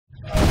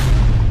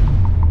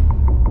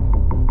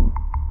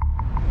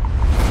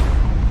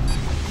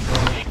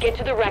Get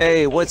to the record.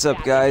 Hey, what's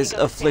up guys?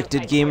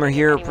 Afflicted Gamer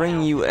here,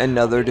 bringing you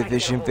another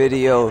Division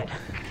video.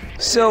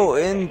 So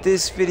in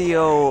this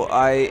video,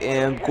 I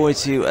am going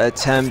to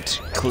attempt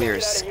Clear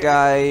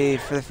Sky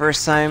for the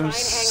first time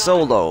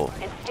solo.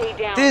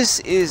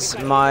 This is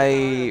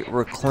my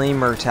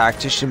Reclaimer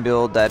Tactician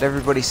build that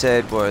everybody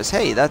said was,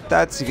 hey,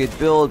 that's a good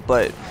build,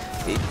 but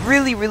it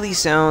really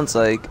sounds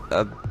like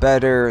a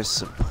better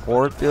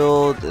support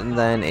build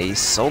than a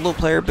solo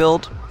player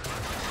build.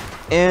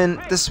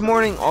 And this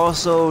morning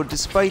also,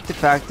 despite the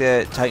fact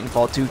that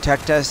Titanfall 2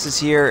 tech test is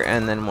here,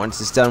 and then once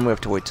it's done we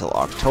have to wait till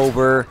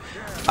October,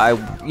 I,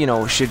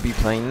 should be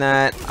playing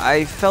that,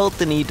 I felt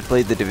the need to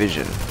play The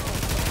Division.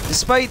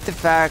 Despite the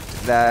fact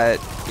that,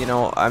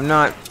 I'm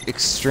not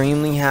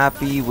extremely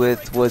happy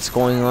with what's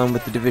going on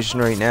with The Division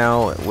right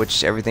now,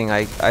 which everything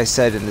I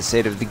said in the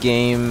state of the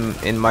game,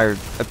 in my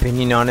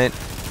opinion on it,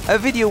 a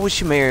video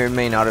which you may or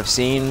may not have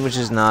seen, which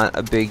is not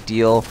a big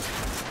deal.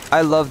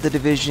 I love The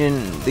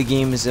Division, the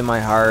game is in my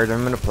heart,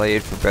 I'm gonna play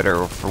it for better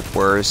or for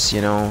worse,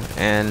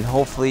 and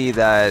hopefully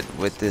that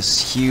with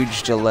this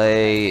huge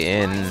delay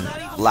and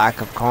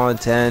lack of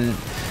content,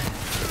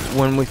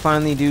 when we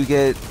finally do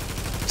get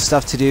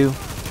stuff to do,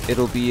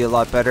 it'll be a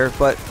lot better.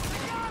 But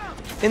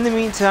in the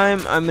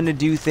meantime, I'm gonna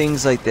do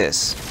things like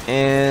this,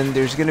 and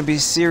there's gonna be a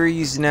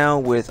series now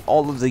with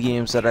all of the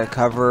games that I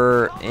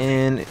cover,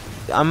 and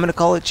I'm gonna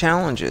call it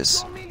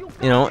challenges.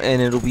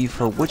 And it'll be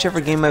for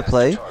whichever game I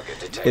play.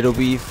 It'll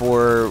be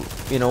for,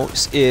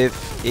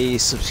 if a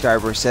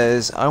subscriber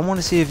says, I want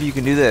to see if you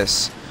can do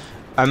this,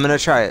 I'm going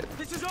to try it.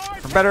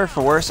 For better or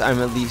for worse, I'm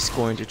at least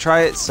going to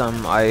try it.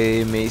 Some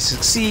I may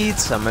succeed,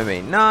 some I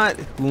may not.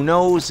 Who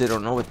knows? I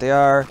don't know what they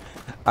are.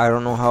 I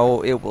don't know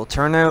how it will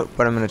turn out,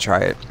 but I'm going to try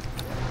it.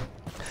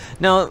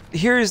 Now,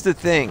 here's the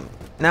thing.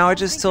 Now, I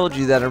just told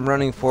you that I'm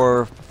running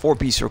for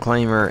 4-piece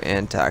Reclaimer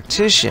and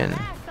Tactician.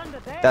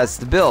 That's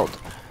the build.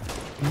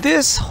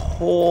 This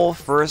whole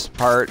first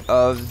part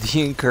of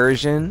the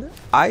incursion,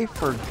 I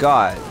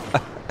forgot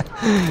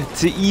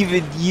to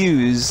even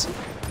use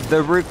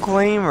the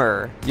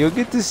Reclaimer. You'll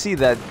get to see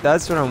that.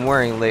 That's what I'm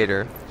wearing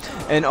later.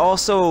 And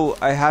also,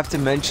 I have to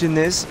mention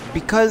this,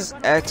 because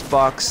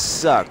Xbox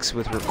sucks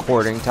with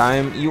recording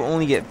time, you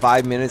only get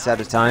 5 minutes at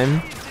a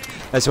time.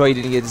 That's why you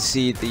didn't get to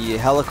see the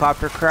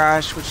helicopter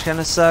crash, which kind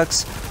of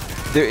sucks.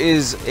 There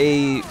is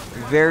a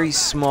very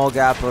small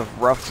gap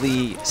of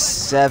roughly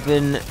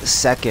 7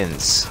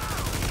 seconds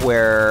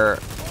where,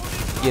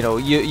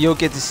 you'll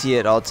get to see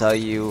it, I'll tell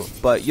you.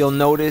 But you'll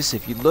notice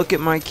if you look at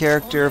my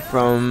character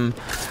from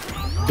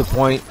the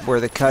point where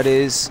the cut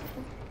is,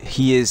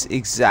 he is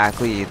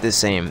exactly the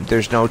same.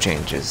 There's no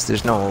changes.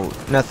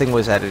 Nothing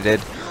was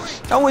edited.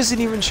 I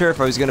wasn't even sure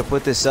if I was going to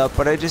put this up,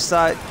 but I just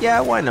thought,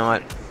 yeah, why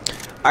not?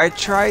 I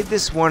tried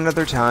this one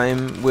other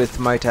time with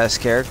my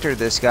test character,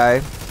 this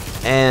guy,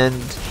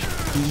 and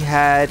he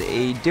had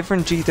a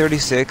different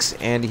G36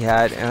 and he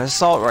had an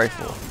assault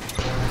rifle.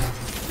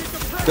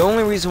 The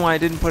only reason why I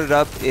didn't put it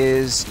up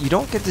is you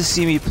don't get to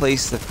see me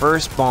place the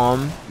first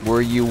bomb,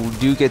 where you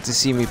do get to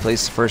see me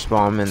place the first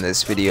bomb in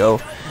this video,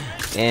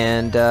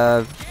 and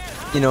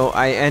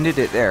I ended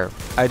it there.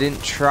 I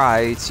didn't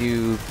try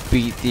to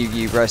beat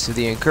the rest of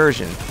the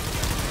incursion.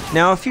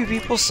 Now, a few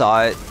people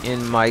saw it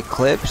in my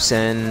clips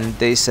and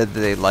they said that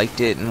they liked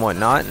it and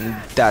whatnot, and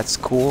that's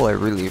cool. I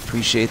really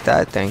appreciate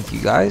that. Thank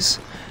you guys.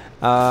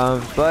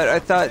 But I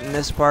thought in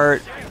this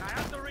part,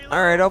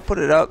 alright, I'll put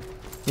it up,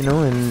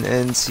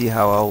 and see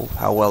how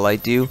well I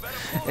do.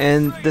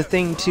 And the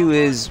thing too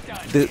is,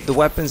 the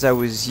weapons I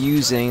was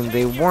using,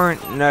 they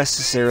weren't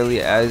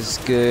necessarily as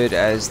good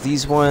as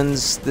these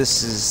ones.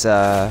 This is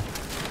the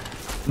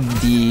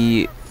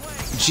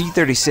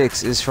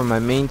G36 is from my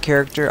main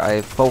character. I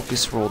have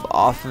focus rolled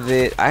off of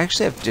it. I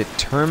actually have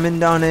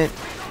determined on it.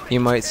 You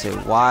might say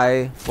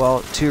why?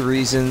 Well, 2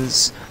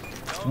 reasons.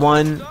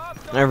 One,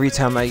 every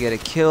time I get a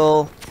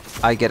kill,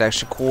 I get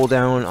extra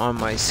cooldown on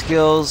my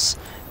skills,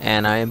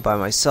 and I am by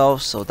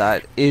myself, so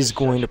that is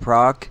going to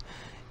proc.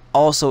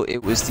 Also,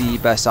 it was the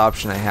best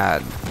option I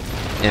had,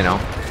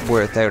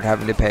 without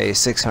having to pay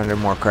 600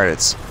 more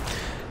credits.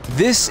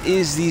 This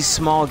is the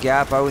small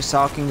gap I was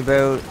talking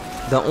about.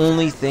 The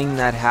only thing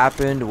that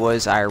happened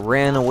was I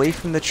ran away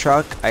from the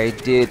truck. I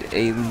did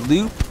a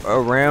loop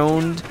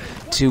around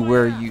to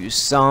where you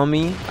saw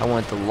me. I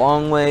went the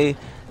long way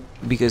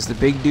because the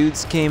big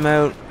dudes came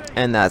out,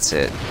 and that's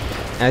it.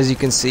 As you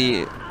can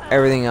see,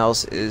 everything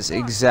else is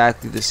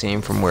exactly the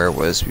same from where it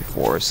was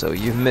before, so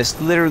you've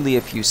missed literally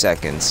a few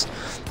seconds.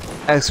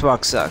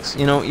 Xbox sucks.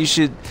 You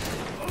should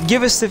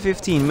give us the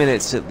 15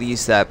 minutes at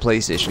least that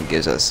PlayStation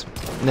gives us.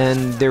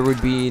 Then there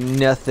would be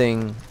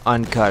nothing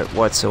uncut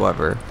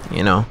whatsoever,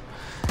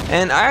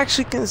 And I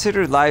actually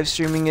considered live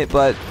streaming it,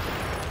 but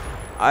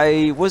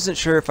I wasn't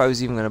sure if I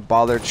was even going to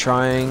bother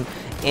trying,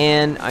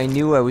 and I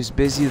knew I was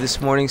busy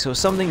this morning, so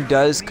something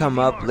does come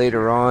up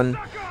later on.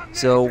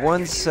 So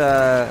once,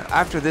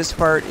 after this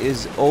part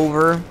is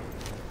over,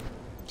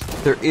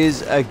 there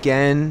is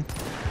again,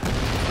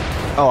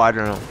 I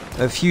don't know,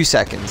 a few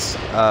seconds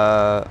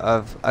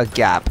of a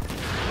gap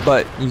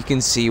But you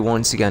can see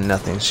once again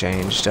nothing's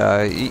changed.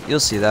 You'll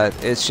see that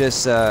it's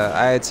just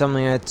I had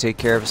something I had to take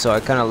care of, so I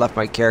kind of left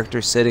my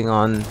character sitting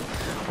on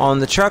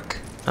the truck.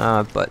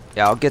 But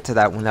yeah, I'll get to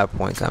that when that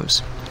point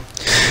comes.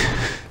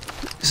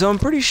 So I'm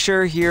pretty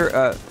sure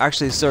here,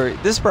 actually, sorry,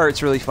 this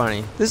part's really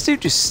funny. This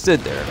dude just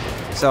stood there.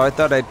 So I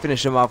thought I'd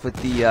finish him off with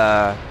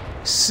the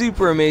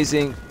super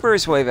amazing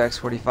First Wave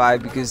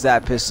X45 because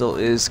that pistol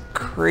is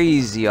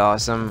crazy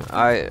awesome.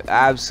 I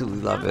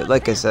absolutely love it.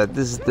 Like I said,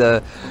 this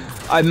is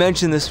I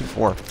mentioned this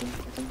before,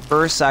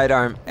 first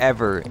sidearm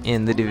ever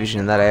in the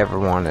division that I ever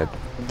wanted.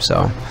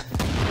 So,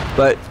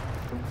 but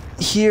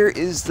here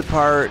is the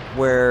part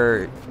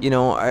where, you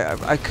know,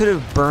 I could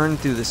have burned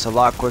through this a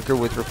lot quicker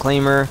with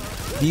Reclaimer.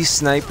 These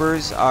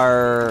snipers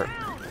are,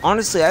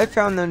 honestly, I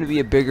found them to be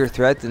a bigger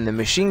threat than the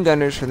machine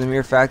gunners for the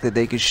mere fact that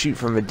they could shoot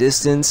from a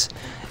distance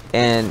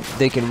and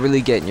they can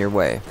really get in your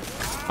way.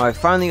 I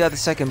finally got the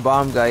second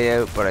bomb guy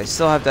out, but I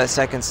still have that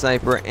second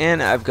sniper,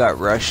 and I've got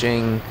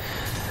rushing,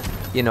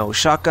 you know,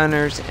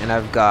 shotgunners, and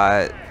I've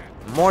got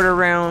mortar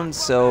rounds,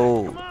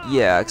 so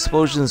yeah,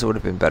 explosions would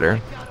have been better.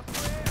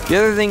 The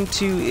other thing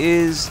too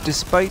is,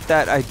 despite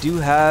that, I do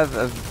have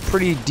a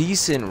pretty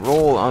decent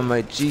roll on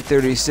my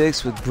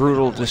G36 with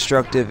brutal,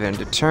 destructive, and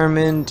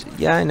determined.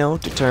 Yeah, I know,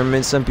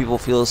 determined, some people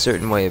feel a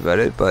certain way about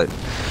it, but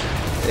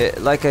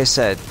like I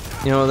said,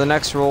 you know, the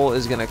next roll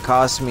is going to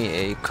cost me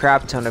a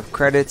crap ton of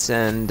credits,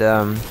 and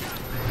I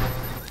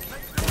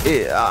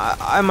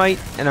might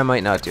and I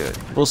might not do it.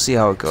 We'll see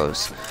how it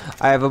goes.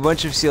 I have a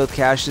bunch of sealed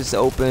caches to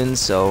open,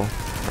 so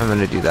I'm going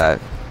to do that.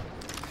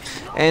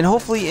 And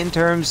hopefully in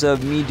terms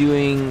of me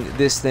doing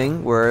this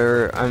thing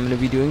where I'm going to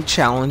be doing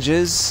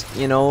challenges,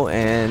 you know,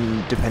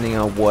 and depending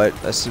on what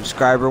a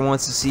subscriber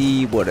wants to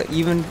see, what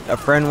even a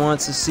friend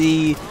wants to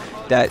see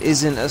that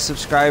isn't a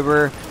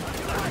subscriber,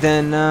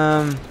 then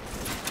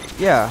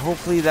yeah,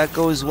 hopefully that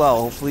goes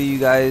well. Hopefully you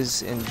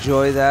guys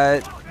enjoy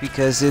that,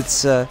 because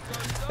it's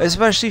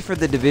especially for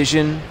the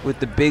division with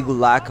the big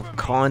lack of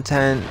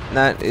content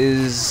that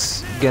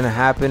is gonna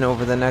happen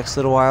over the next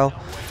little while.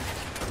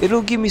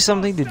 It'll give me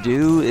something to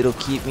do, it'll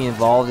keep me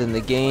involved in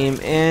the game,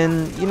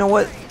 and you know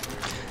what?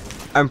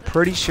 I'm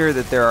pretty sure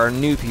that there are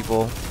new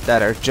people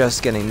that are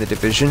just getting the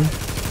division.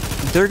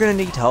 They're gonna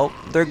need help,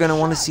 they're gonna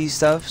want to see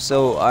stuff,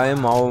 so I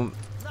am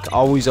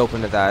always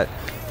open to that.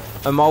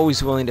 I'm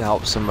always willing to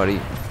help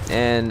somebody,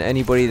 and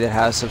anybody that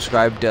has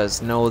subscribed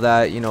does know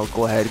that. You know,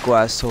 go ahead, go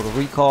ask Total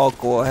Recall,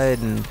 go ahead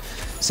and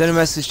send a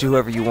message to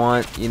whoever you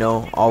want, you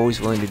know,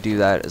 always willing to do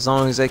that. As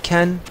long as I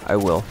can, I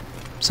will.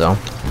 So,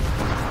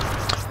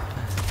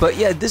 but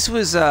yeah, this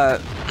was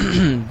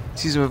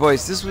excuse my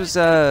voice, this was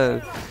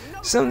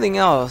something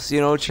else,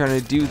 you know, trying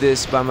to do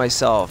this by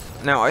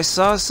myself. Now I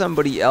saw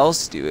somebody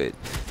else do it,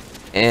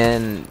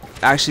 and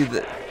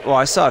actually well,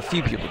 I saw a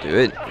few people do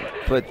it,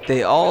 but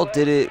they all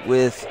did it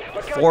with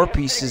 4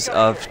 pieces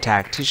of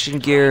tactician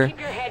gear.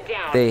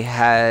 They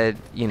had,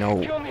 you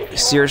know,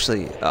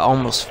 seriously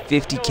almost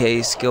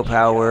 50k skill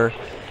power,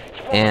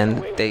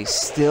 and they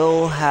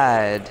still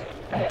had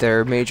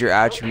their major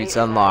attributes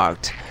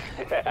unlocked.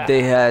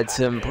 They had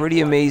some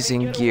pretty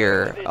amazing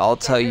gear, I'll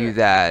tell you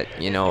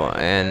that, you know,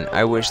 and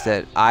I wish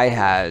that I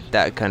had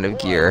that kind of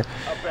gear,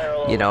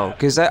 you know,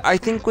 because I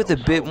think with a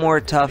bit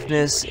more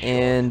toughness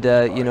and,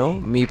 you know,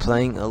 me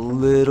playing a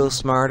little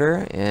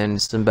smarter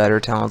and some better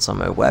talents on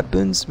my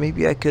weapons,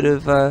 maybe I could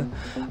have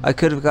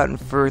gotten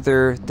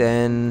further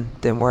than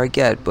where I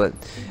get. But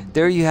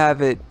there you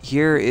have it.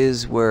 Here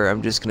is where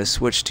I'm just going to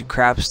switch to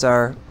Crap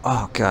Star.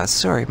 Oh, God,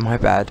 sorry, my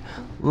bad.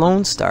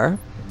 Lone Star.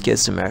 Get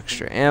some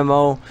extra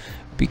ammo.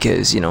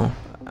 Because, you know,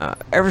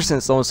 ever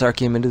since Lone Star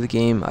came into the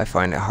game, I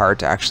find it hard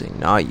to actually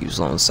not use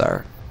Lone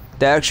Star.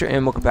 The extra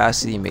ammo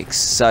capacity makes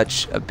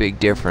such a big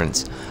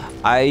difference.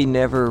 I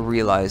never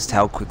realized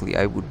how quickly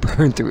I would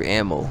burn through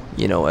ammo,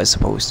 you know, as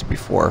opposed to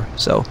before.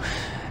 So,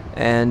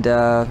 and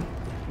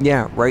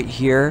yeah, right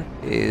here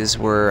is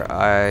where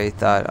I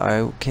thought,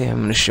 okay, I'm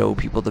going to show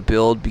people the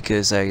build,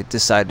 because I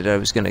decided I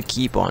was going to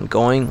keep on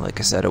going.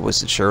 Like I said, I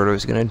wasn't sure what I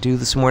was going to do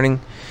this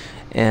morning.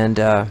 And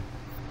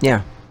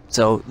yeah.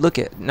 So look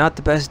at, not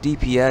the best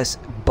DPS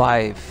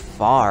by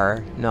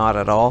far, not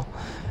at all.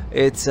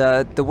 It's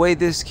the way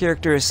this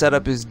character is set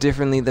up is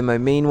differently than my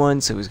main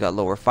one, so he's got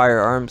lower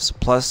firearms,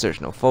 plus there's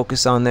no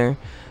focus on there.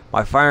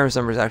 My firearms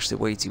number is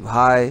actually way too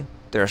high.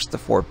 There's the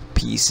 4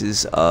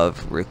 pieces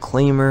of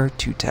Reclaimer,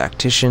 2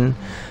 Tactician,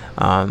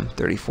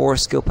 34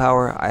 skill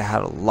power. I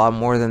had a lot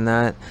more than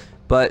that,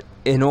 but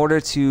in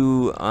order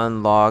to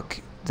unlock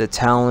the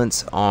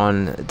talents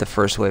on the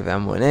First Wave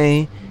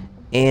M1A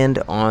and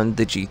on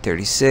the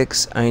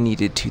G36, I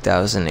needed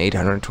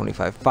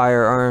 2,825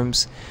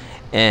 firearms,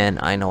 and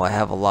I know I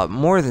have a lot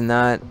more than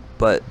that,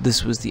 but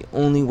this was the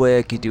only way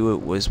I could do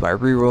it, was by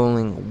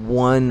re-rolling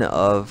one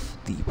of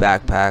the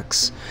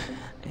backpacks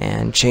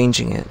and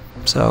changing it.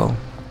 So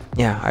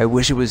yeah, I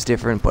wish it was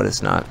different, but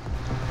it's not.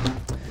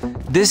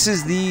 This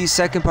is the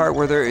second part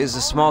where there is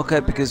a small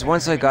cut, because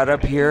once I got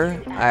up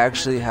here, I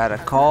actually had a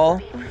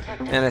call,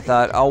 and I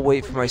thought I'll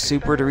wait for my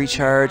super to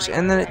recharge,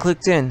 and then it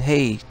clicked in.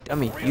 Hey,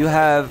 dummy, you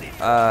have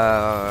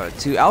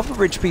 2 Alpha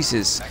Bridge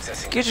pieces.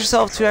 Get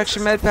yourself 2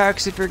 extra med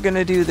packs if you're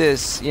gonna do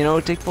this. You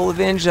know, take full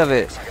advantage of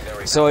it.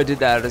 So I did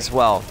that as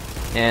well.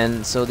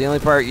 And so the only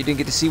part you didn't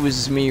get to see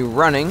was me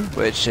running,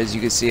 which, as you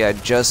can see, I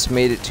just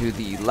made it to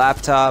the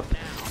laptop,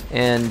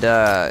 and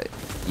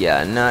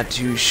yeah, not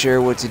too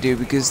sure what to do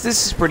because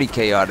this is pretty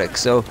chaotic.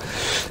 So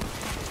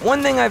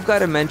one thing I've got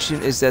to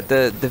mention is that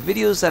the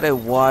videos that I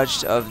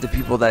watched of the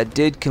people that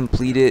did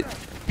complete it,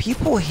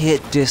 people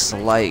hit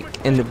dislike,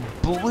 and it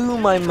blew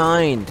my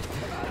mind.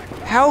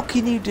 How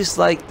can you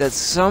dislike that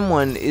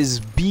someone is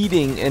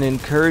beating an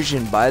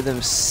incursion by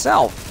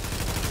themselves?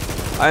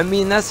 I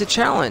mean, that's a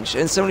challenge.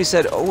 And somebody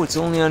said, oh, it's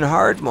only on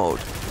hard mode.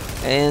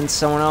 And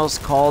someone else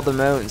called them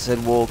out and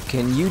said, well,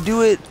 can you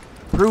do it?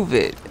 Prove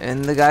it.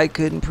 And the guy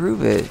couldn't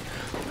prove it.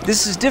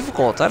 This is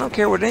difficult. I don't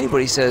care what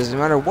anybody says, no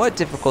matter what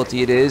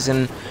difficulty it is.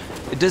 And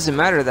it doesn't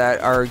matter that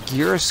our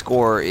gear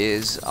score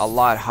is a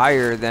lot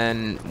higher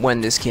than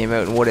when this came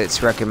out and what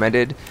it's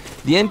recommended.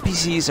 The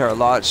NPCs are a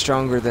lot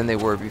stronger than they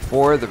were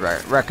before.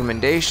 The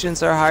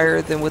recommendations are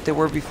higher than what they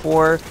were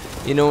before.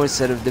 You know,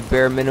 instead of the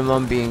bare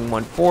minimum being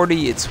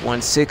 140, it's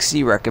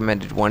 160,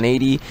 recommended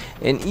 180.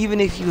 And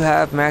even if you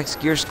have max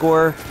gear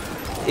score,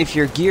 if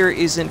your gear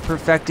isn't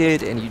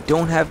perfected and you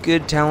don't have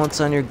good talents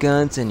on your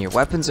guns and your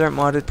weapons aren't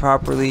modded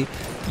properly,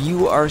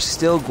 you are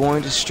still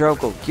going to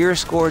struggle. Gear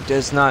score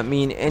does not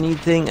mean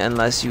anything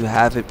unless you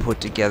have it put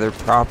together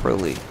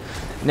properly.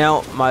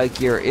 Now, my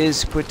gear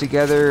is put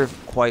together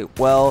quite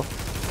well,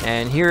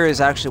 and here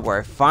is actually where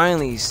I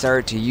finally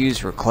start to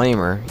use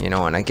Reclaimer, you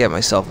know, and I get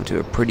myself into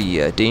a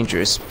pretty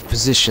dangerous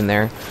position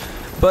there.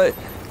 But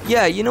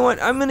yeah, you know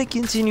what, I'm going to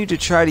continue to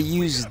try to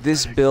use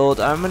this build.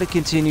 I'm going to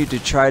continue to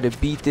try to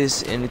beat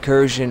this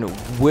incursion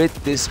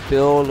with this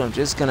build. I'm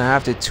just going to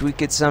have to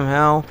tweak it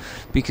somehow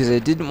because I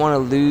didn't want to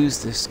lose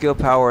the skill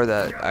power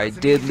that I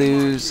did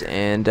lose,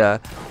 and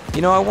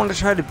you know, I want to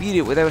try to beat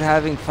it without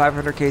having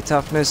 500k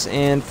toughness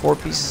and 4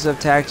 pieces of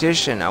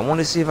tactician. I want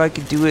to see if I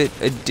could do it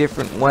a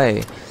different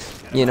way,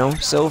 you know.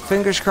 So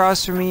fingers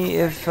crossed for me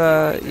if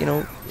you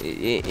know,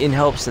 in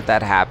hopes that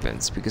that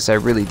happens, because I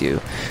really do.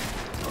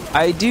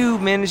 I do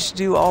manage to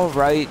do all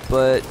right,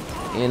 but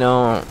you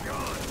know,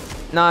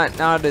 not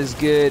as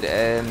good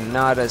and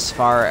not as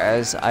far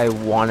as I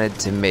wanted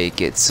to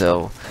make it.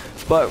 So,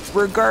 but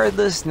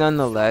regardless,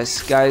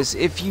 nonetheless, guys,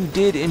 if you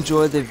did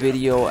enjoy the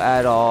video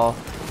at all,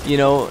 you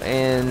know,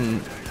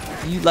 and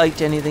you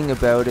liked anything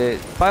about it,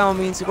 by all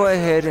means go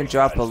ahead and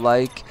drop a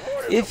like.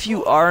 If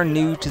you are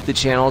new to the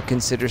channel,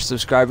 consider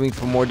subscribing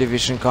for more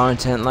Division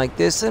content like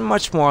this and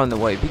much more on the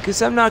way,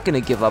 because I'm not going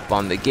to give up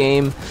on the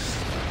game.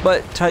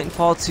 But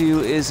Titanfall 2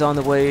 is on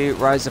the way,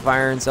 Rise of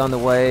Iron's on the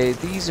way.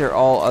 These are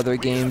all other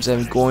games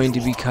I'm going to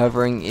be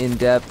covering in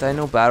depth. I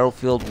know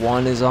Battlefield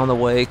 1 is on the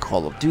way,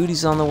 Call of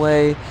Duty's on the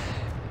way.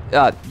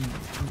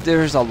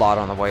 There's a lot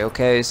on the way,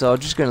 okay? So I'm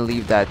just going to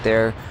leave that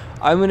there.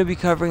 I'm going to be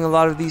covering a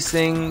lot of these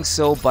things,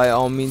 so by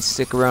all means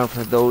stick around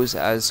for those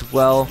as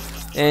well.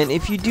 And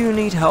if you do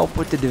need help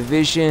with the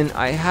Division,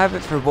 I have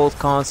it for both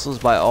consoles.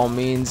 By all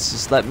means,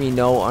 just let me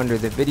know under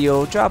the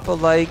video. Drop a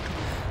like,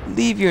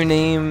 leave your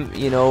name,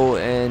 you know,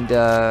 and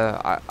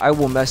I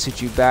will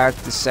message you back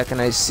the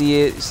second I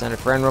see it. Send a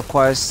friend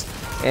request,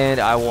 and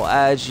I will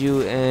add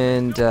you,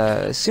 and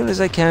as soon as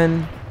I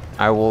can,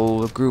 I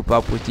will group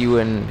up with you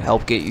and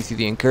help get you through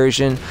the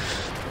incursion,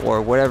 or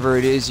whatever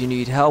it is you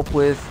need help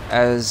with.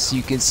 As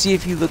you can see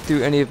if you look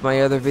through any of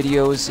my other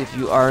videos, if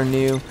you are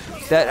new,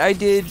 that I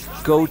did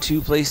go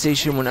to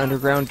PlayStation when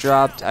Underground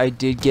dropped. I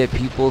did get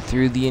people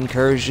through the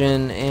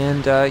incursion,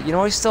 and you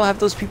know, I still have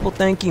those people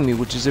thanking me,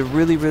 which is a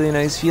really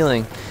nice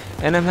feeling,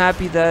 and I'm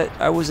happy that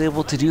I was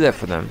able to do that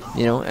for them,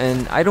 you know.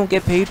 And I don't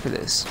get paid for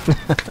this.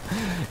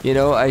 You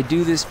know, I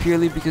do this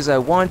purely because I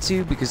want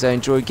to, because I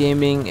enjoy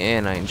gaming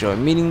and I enjoy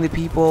meeting the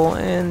people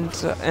and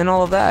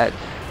all of that.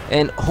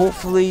 And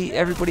hopefully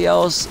everybody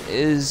else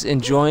is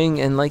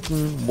enjoying and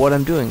liking what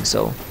I'm doing.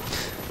 So,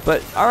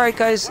 but alright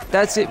guys,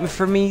 that's it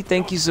for me.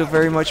 Thank you so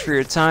very much for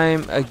your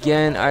time.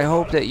 Again, I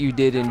hope that you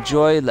did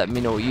enjoy. Let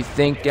me know what you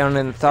think down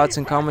in the thoughts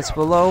and comments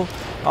below.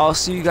 I'll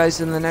see you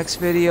guys in the next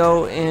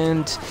video,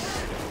 and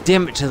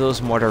damn it to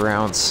those mortar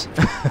rounds.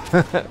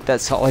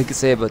 That's all I can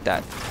say about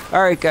that.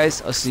 Alright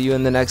guys, I'll see you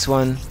in the next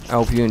one. I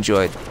hope you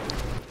enjoyed.